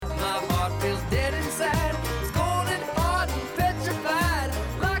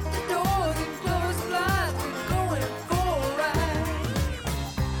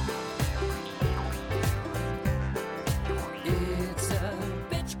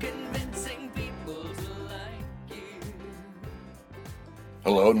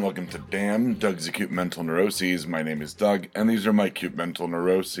Hello and welcome to Damn Doug's Acute Mental Neuroses. My name is Doug, and these are my acute mental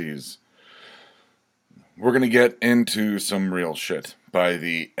neuroses. We're going to get into some real shit by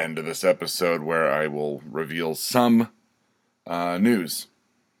the end of this episode, where I will reveal some news,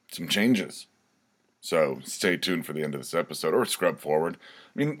 some changes. So stay tuned for the end of this episode, or scrub forward.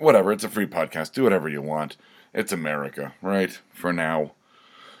 I mean, whatever, it's a free podcast. Do whatever you want. It's America, right? For now.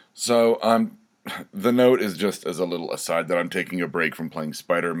 So, the note is just as a little aside that I'm taking a break from playing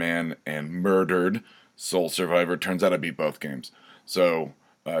Spider-Man and Murdered Soul Survivor. Turns out I beat both games. So,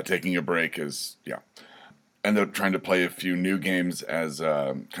 taking a break is, yeah. Ended up trying to play a few new games as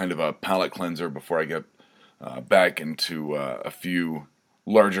kind of a palate cleanser before I get back into a few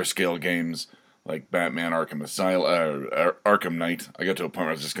larger scale games like Batman Arkham Asylum, Arkham Knight. I got to a point where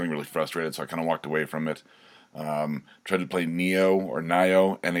I was just getting really frustrated, so I kind of walked away from it. Tried to play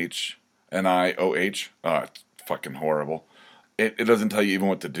Nioh, N-I-O-H. It's fucking horrible. It doesn't tell you even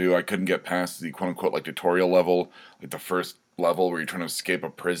what to do. I couldn't get past the quote-unquote like tutorial level, like the first level where you're trying to escape a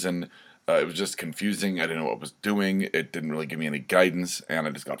prison. It was just confusing. I didn't know what it was doing. It didn't really give me any guidance, and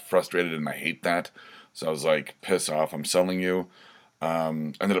I just got frustrated, and I hate that. So I was like, piss off, I'm selling you.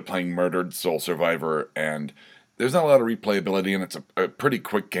 Ended up playing Murdered Soul Survivor, and there's not a lot of replayability, and it's a pretty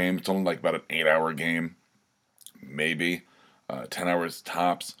quick game. It's only like about an 8-hour game, maybe 10 hours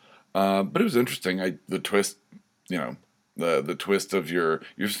tops. But it was interesting. The twist, you know, the twist of you're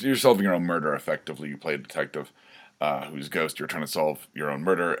solving your own murder effectively. You play a detective whose ghost you're trying to solve your own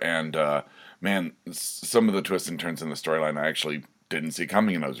murder, and man, some of the twists and turns in the storyline I actually didn't see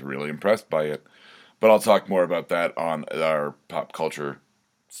coming, and I was really impressed by it. But I'll talk more about that on our pop culture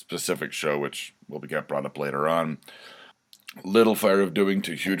specific show, which will get brought up later on. Little fire of doing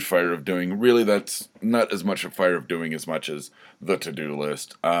to huge fire of doing. Really, that's not as much a fire of doing as much as the to-do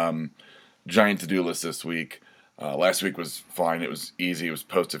list. Giant to-do list this week. Last week was fine. It was easy. It was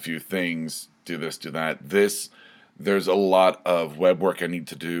post a few things, do this, do that. There's a lot of web work I need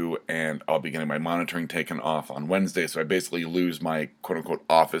to do, and I'll be getting my monitoring taken off on Wednesday, so I basically lose my quote-unquote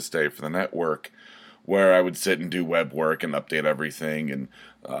office day for the network, where I would sit and do web work and update everything and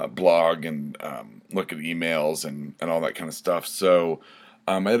blog and look at emails and all that kind of stuff. So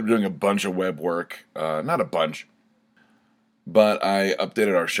I ended up doing a bunch of web work, not a bunch, but I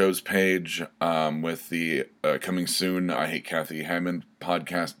updated our show's page with the coming soon I Hate Kathy Hammond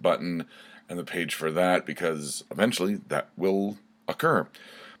podcast button and the page for that, because eventually that will occur.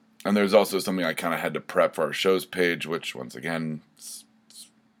 And there's also something I kind of had to prep for our show's page, which once again,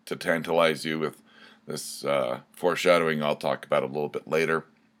 to tantalize you with this foreshadowing, I'll talk about a little bit later.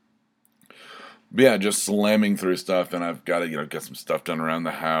 But yeah, just slamming through stuff, and I've got to get some stuff done around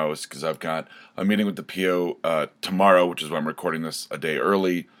the house, because I've got a meeting with the PO tomorrow, which is why I'm recording this a day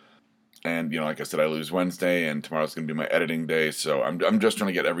early. And like I said, I lose Wednesday, and tomorrow's gonna be my editing day, so I'm just trying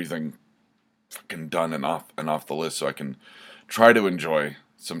to get everything fucking done and off the list, so I can try to enjoy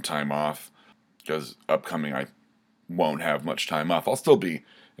some time off. Because upcoming, I won't have much time off. I'll still be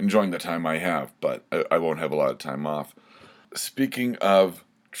enjoying the time I have, but I won't have a lot of time off. Speaking of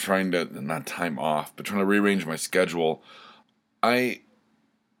trying to, not time off, but trying to rearrange my schedule, I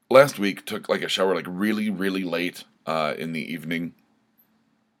last week took like a shower like really, really late in the evening.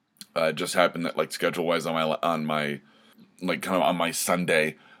 It just happened that like schedule wise on my like kind of on my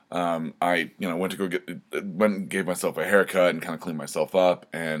Sunday, I went to went and gave myself a haircut and kind of cleaned myself up,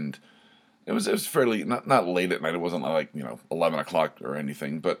 and it was fairly not late at night. It wasn't like 11 o'clock or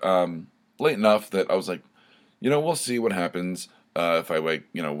anything, but late enough that I was like, we'll see what happens if I wake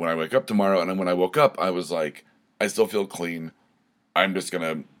when I wake up tomorrow. And then when I woke up, I was like, I still feel clean. I'm just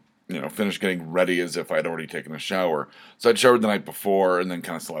gonna finish getting ready as if I'd already taken a shower. So I'd showered the night before and then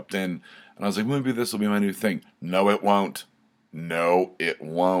kind of slept in, and I was like, maybe this will be my new thing. No, it won't. No, it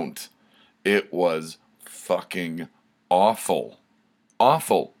won't. It was fucking awful.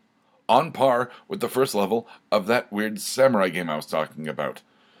 Awful. On par with the first level of that weird samurai game I was talking about.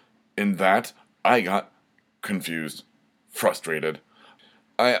 In that, I got confused, frustrated.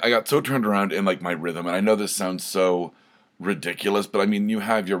 I got so turned around in like my rhythm, and I know this sounds so ridiculous, but I mean, you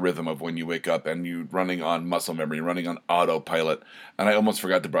have your rhythm of when you wake up and you running on muscle memory, running on autopilot, and I almost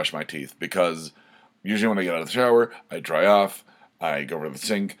forgot to brush my teeth, because usually when I get out of the shower, I dry off, I go over to the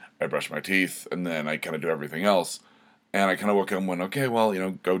sink, I brush my teeth, and then I kind of do everything else. And I kind of woke up and went, okay, well,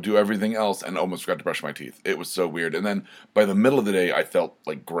 go do everything else, and almost forgot to brush my teeth. It was so weird. And then by the middle of the day, I felt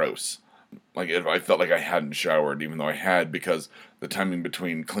like gross. I felt like I hadn't showered, even though I had, because the timing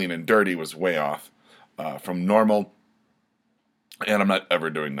between clean and dirty was way off from normal. And I'm not ever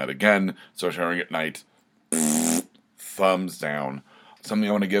doing that again. So showering at night, thumbs down. Something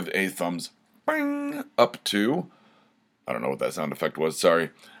I want to give a thumbs up to I don't know what that sound effect was. Sorry.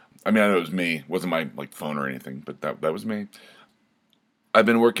 I mean, I know it was me. It wasn't my phone or anything, but that was me. I've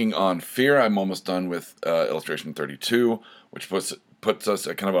been working on Fear. I'm almost done with illustration 32, which puts us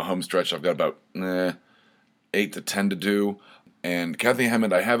at kind of a home stretch. I've got about 8 to 10 to do. And Kathy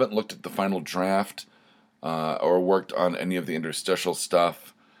Hammond, I haven't looked at the final draft or worked on any of the interstitial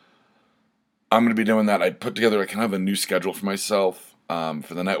stuff. I'm going to be doing that. I put together a kind of a new schedule for myself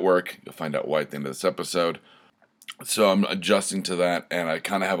for the network. You'll find out why at the end of this episode. So I'm adjusting to that, and I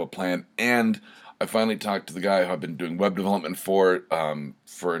kind of have a plan. And I finally talked to the guy who I've been doing web development for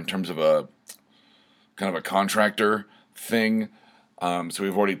in terms of a kind of a contractor thing. So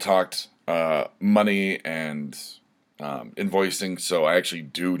we've already talked money and invoicing. So I actually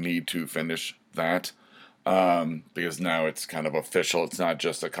do need to finish that because now it's kind of official. It's not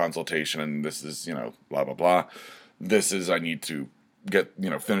just a consultation and this is, blah, blah, blah. This is, I need to get,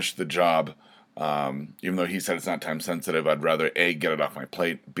 finish the job. Even though he said it's not time sensitive, I'd rather A, get it off my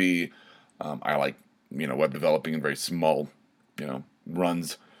plate. B, I like, web developing in very small,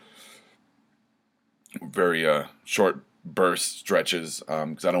 runs, very short burst stretches,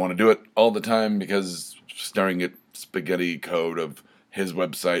 because I don't want to do it all the time, because staring at spaghetti code of his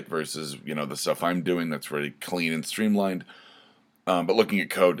website versus, the stuff I'm doing that's really clean and streamlined. But looking at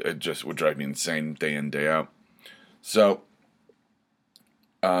code, it just would drive me insane day in, day out. So,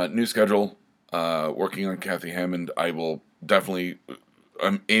 new schedule, working on Kathy Hammond. I will definitely,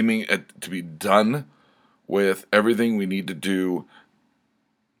 I'm aiming to be done with everything we need to do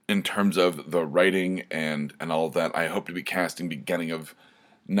in terms of the writing and all of that. I hope to be casting beginning of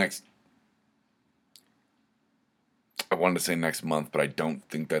I wanted to say next month, but I don't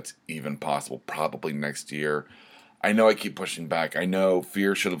think that's even possible. Probably next year. I know I keep pushing back. I know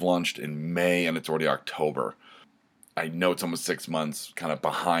Fear should have launched in May, and it's already October. I know it's almost 6 months, kind of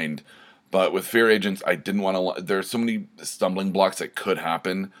behind. But with Fear Agents, I didn't want to... There's so many stumbling blocks that could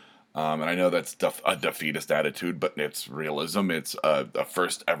happen. And I know that's a defeatist attitude, but it's realism. It's a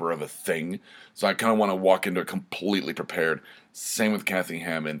first ever of a thing. So I kind of want to walk into it completely prepared. Same with Kathy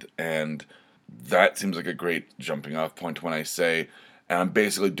Hammond. And that seems like a great jumping off point when I say, and I'm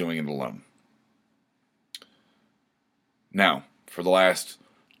basically doing it alone. Now, for the last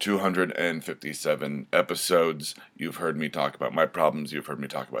 257 episodes, you've heard me talk about my problems. You've heard me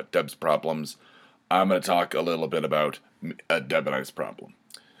talk about Deb's problems. I'm going to talk a little bit about Deb and I's problem.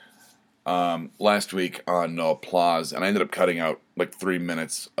 Last week on No Applause, and I ended up cutting out like 3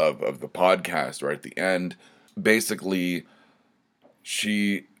 minutes of the podcast right at the end. Basically,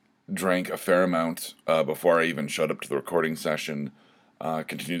 she drank a fair amount before I even showed up to the recording session.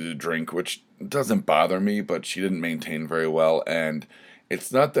 Continued to drink, which doesn't bother me, but she didn't maintain very well. And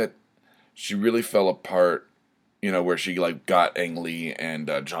it's not that she really fell apart, where she got Ang Lee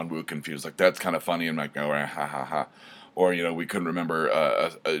and John Woo confused. Like, that's kind of funny. I'm like, oh, ha ha ha. Or, we couldn't remember,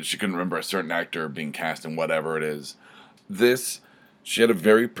 she couldn't remember a certain actor being cast in whatever it is. She had a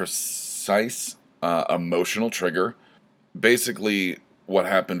very precise emotional trigger. Basically, what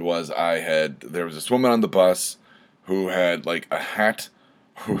happened was there was this woman on the bus who had a hat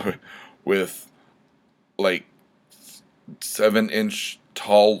with 7-inch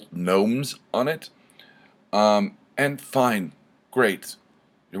tall gnomes on it. And fine, great.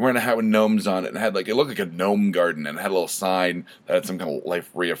 You're wearing a hat with gnomes on it, and it had it looked like a gnome garden, and it had a little sign that had some kind of life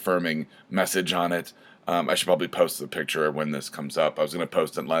reaffirming message on it. I should probably post the picture when this comes up. I was going to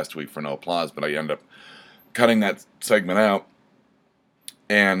post it last week for No Applause, but I ended up cutting that segment out.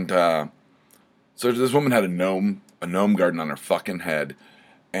 And so this woman had a gnome garden on her fucking head,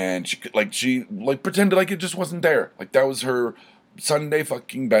 and she pretended like it just wasn't there. Like that was her Sunday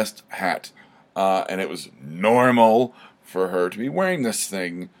fucking best hat, and it was normal for her to be wearing this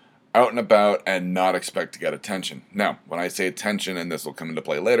thing out and about and not expect to get attention. Now, when I say attention, and this will come into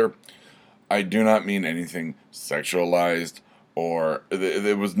play later, I do not mean anything sexualized or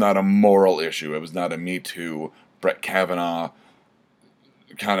it was not a moral issue. It was not a Me Too, Brett Kavanaugh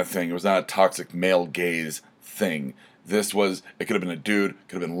kind of thing. It was not a toxic male gaze thing. It could have been a dude,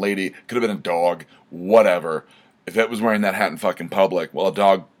 could have been a lady, could have been a dog, whatever. If it was wearing that hat in fucking public, well, a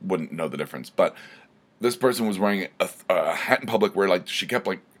dog wouldn't know the difference. But this person was wearing a hat in public where she kept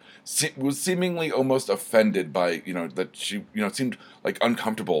was seemingly almost offended by that she seemed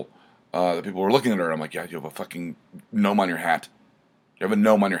uncomfortable that people were looking at her. I'm like, yeah, you have a fucking gnome on your hat. You have a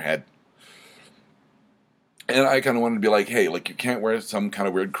gnome on your head. And I kind of wanted to be like, hey, you can't wear some kind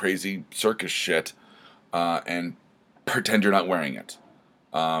of weird, crazy circus shit and pretend you're not wearing it.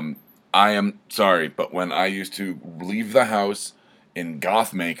 I am sorry, but when I used to leave the house in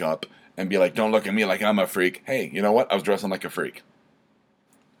goth makeup and be like, don't look at me like I'm a freak. Hey, you know what? I was dressing like a freak.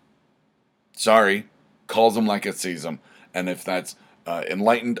 Sorry. Calls them like it sees them. And if that's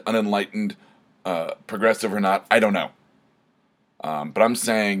enlightened, unenlightened, progressive or not, I don't know. But I'm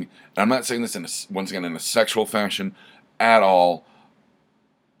saying, and I'm not saying this once again in a sexual fashion at all.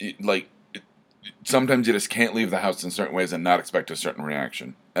 Like, sometimes you just can't leave the house in certain ways and not expect a certain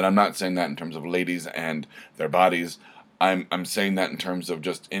reaction. And I'm not saying that in terms of ladies and their bodies. I'm saying that in terms of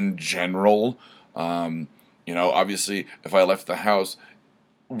just in general. Obviously, if I left the house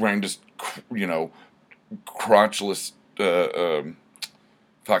wearing just, crotchless,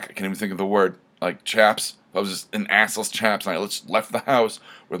 fuck, I can't even think of the word, like chaps. If I was just in assless chaps and I just left the house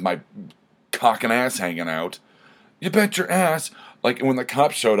with my cock and ass hanging out, you bet your ass, like when the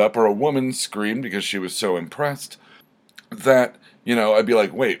cops showed up or a woman screamed because she was so impressed, that, I'd be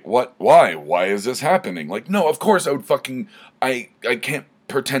like, wait, what? Why? Why is this happening? Like, no, of course I would I can't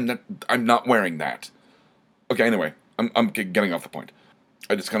pretend that I'm not wearing that. Okay, anyway, I'm getting off the point.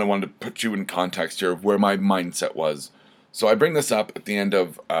 I just kind of wanted to put you in context here of where my mindset was. So I bring this up at the end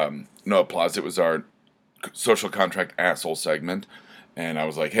of No Applause. It was our social contract asshole segment. And I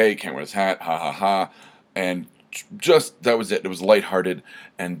was like, hey, can't wear this hat, ha ha ha. And just, that was it. It was lighthearted.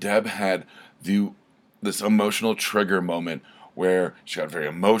 And Deb had this emotional trigger moment where she got very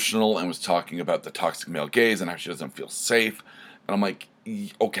emotional and was talking about the toxic male gaze and how she doesn't feel safe. And I'm like,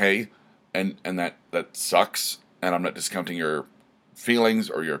 okay. And that sucks. And I'm not discounting your feelings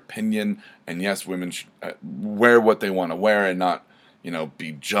or your opinion. And yes, women should wear what they want to wear and not,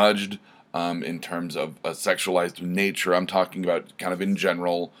 be judged in terms of a sexualized nature. I'm talking about kind of in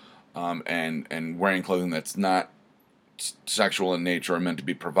general, and wearing clothing that's not sexual in nature or meant to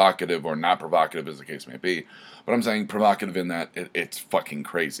be provocative or not provocative, as the case may be. But I'm saying provocative in that it's fucking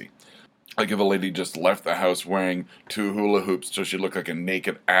crazy. Like if a lady just left the house wearing 2 hula hoops so she looked like a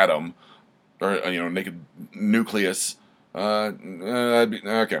naked atom or naked nucleus.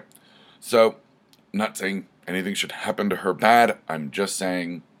 Okay. So, not saying anything should happen to her bad. I'm just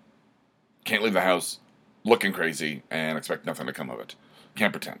saying, can't leave the house looking crazy and expect nothing to come of it.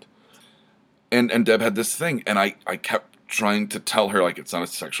 Can't pretend. And Deb had this thing, and I kept trying to tell her, like, it's not a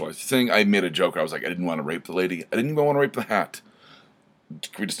sexualized thing. I made a joke. I was like, I didn't want to rape the lady. I didn't even want to rape the hat.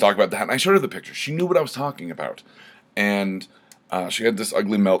 Can we just talk about the hat? And I showed her the picture. She knew what I was talking about. And she had this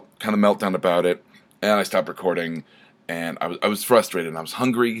ugly meltdown about it. And I stopped recording, and I was frustrated, and I was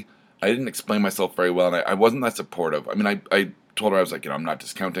hungry. I didn't explain myself very well, and I wasn't that supportive. I mean, I told her, I was like, I'm not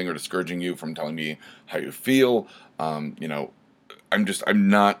discounting or discouraging you from telling me how you feel. I'm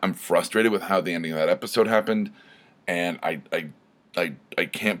frustrated with how the ending of that episode happened, and I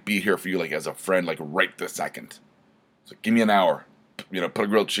can't be here for you, like, as a friend, like, right this second. So give me an hour, put a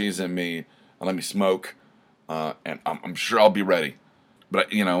grilled cheese in me, and let me smoke, and I'm sure I'll be ready.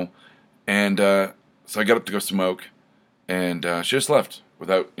 But, and so I got up to go smoke, and she just left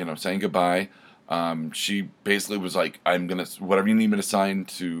without, saying goodbye. She basically was like, I'm going to, whatever you need me to sign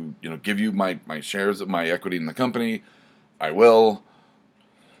to, give you my shares of my equity in the company, I will,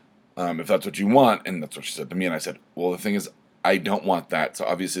 if that's what you want. And that's what she said to me. And I said, well, the thing is, I don't want that. So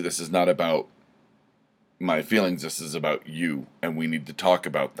obviously this is not about my feelings. This is about you. And we need to talk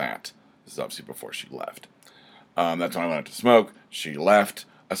about that. This is obviously before she left. That's when I went out to smoke. She left.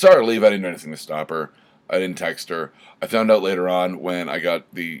 I saw her leave. I didn't do anything to stop her. I didn't text her. I found out later on when I got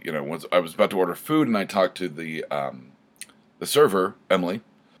once I was about to order food, and I talked to the server, Emily,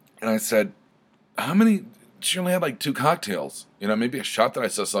 and I said, how many? She only had like 2 cocktails, maybe a shot that I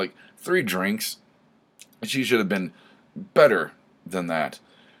saw, so like 3 drinks. She should have been better than that.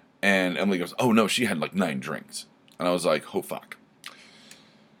 And Emily goes, oh no, she had like 9 drinks. And I was like, oh fuck.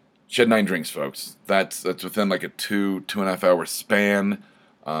 She had 9 drinks, folks. That's within like a 2.5 hour span.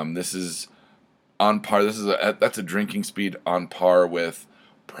 This is on par. That's a drinking speed on par with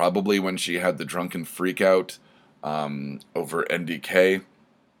probably when she had the drunken freakout over NDK.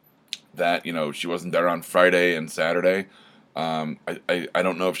 That she wasn't there on Friday and Saturday. I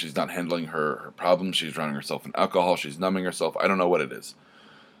don't know if she's not handling her problems. She's drowning herself in alcohol. She's numbing herself. I don't know what it is.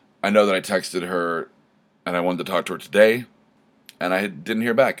 I know that I texted her and I wanted to talk to her today, and I didn't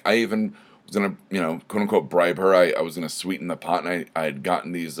hear back. I even was going to, quote unquote, bribe her. I was going to sweeten the pot, and I had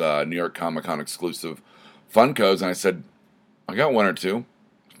gotten these New York Comic Con exclusive Funkos, and I said, I got 1 or 2.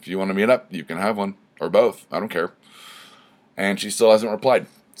 If you want to meet up, you can have one, or both. I don't care. And she still hasn't replied.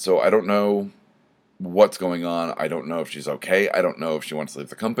 So I don't know what's going on. I don't know if she's okay. I don't know if she wants to leave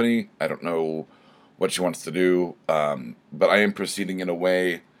the company. I don't know what she wants to do. But I am proceeding in a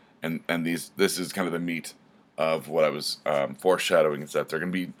way, and this is kind of the meat of what I was foreshadowing, is that there are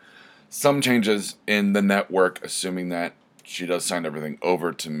going to be some changes in the network, assuming that she does sign everything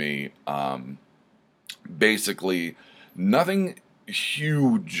over to me. Basically, nothing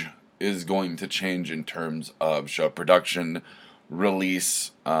huge is going to change in terms of show production,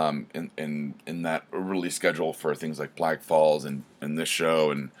 release, in that release schedule for things like Black Falls and this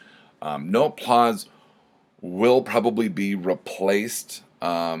show, and No Applause will probably be replaced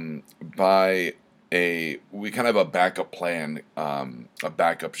by we kind of have a backup plan, a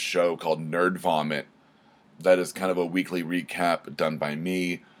backup show called Nerd Vomit that is kind of a weekly recap done by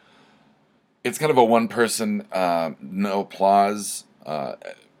me. It's kind of a one-person, No Applause,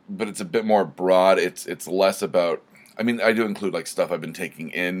 but it's a bit more broad. It's less about. I mean, I do include like stuff I've been taking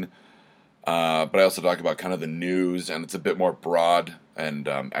in, but I also talk about kind of the news, and it's a bit more broad and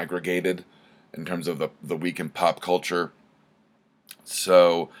aggregated in terms of the week in pop culture.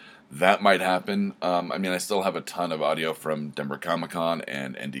 So that might happen. I mean, I still have a ton of audio from Denver Comic Con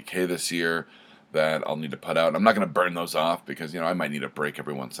and NDK this year that I'll need to put out. I'm not going to burn those off because, I might need a break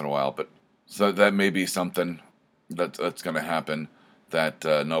every once in a while. But so that may be something that's going to happen, that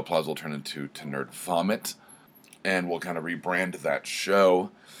No Applause will turn into Nerd Vomit, and we'll kind of rebrand that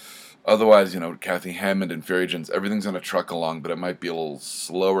show. Otherwise, Kathy Hammond and Fear Agents, everything's going to truck along, but it might be a little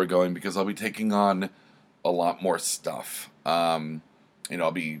slower going because I'll be taking on a lot more stuff. I'll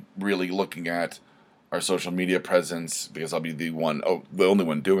be really looking at our social media presence because I'll be the only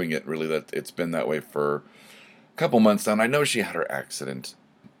one doing it, really. That it's been that way for a couple months now. And I know she had her accident,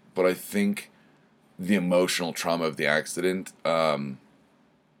 but I think the emotional trauma of the accident, I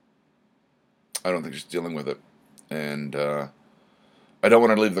don't think she's dealing with it. And I don't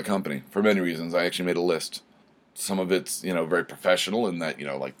want her to leave the company for many reasons. I actually made a list. Some of it's, very professional in that,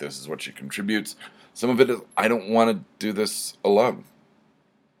 like this is what she contributes. Some of it is, I don't want to do this alone.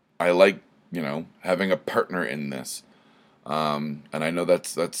 I like, having a partner in this. And I know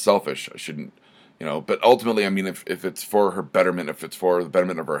that's selfish. I shouldn't, but ultimately, I mean, if it's for her betterment, if it's for the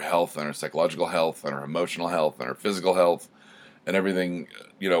betterment of her health and her psychological health and her emotional health and her physical health and everything,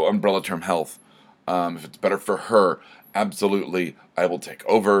 umbrella term health, if it's better for her, absolutely, I will take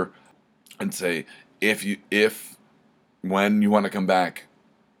over and say, when you want to come back,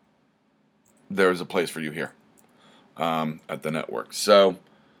 there's a place for you here, at the network. So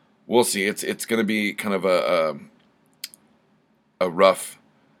we'll see. It's going to be kind of a rough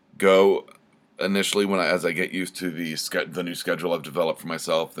go initially as I get used to the new schedule I've developed for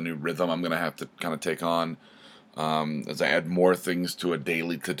myself, the new rhythm I'm going to have to kind of take on, as I add more things to a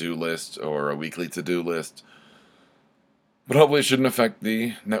daily to-do list or a weekly to-do list. But hopefully it shouldn't affect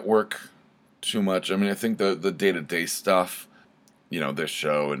the network too much. I mean, I think the day-to-day stuff, this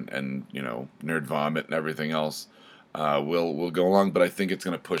show and Nerd Vomit and everything else, will go along. But I think it's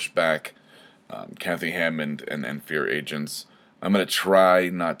going to push back Kathy Hammond and Fear Agents. I'm going to try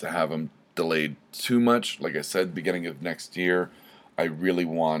not to have them delayed too much. Like I said, beginning of next year, I really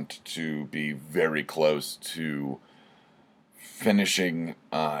want to be very close to finishing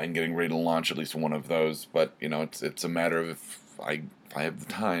and getting ready to launch at least one of those. But it's a matter of if I have the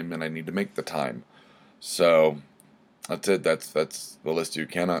time, and I need to make the time. So that's it. That's the list you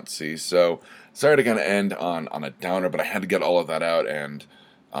cannot see. So sorry to kind of end on a downer, but I had to get all of that out. And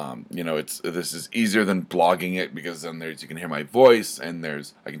this is easier than blogging it because then you can hear my voice, and I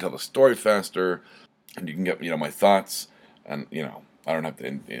can tell the story faster, and you can get my thoughts, and I don't have to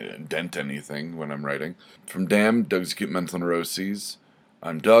indent anything when I'm writing. From Damn, Doug's Acute Mental Neuroses.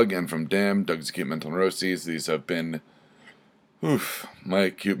 I'm Doug, and from Damn, Doug's Acute Mental Neuroses. These have been, my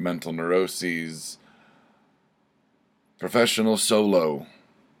acute mental neuroses. Professional solo,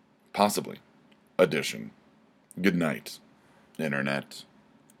 possibly, edition. Good night, Internet.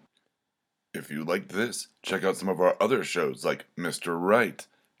 If you liked this, check out some of our other shows like Mr. Right,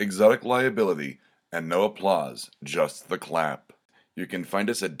 Exotic Liability, and No Applause, Just the Clap. You can find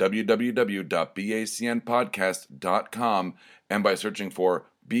us at www.bacnpodcast.com and by searching for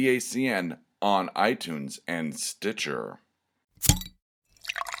BACN on iTunes and Stitcher.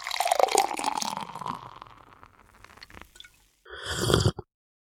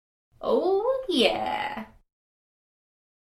 Oh, yeah.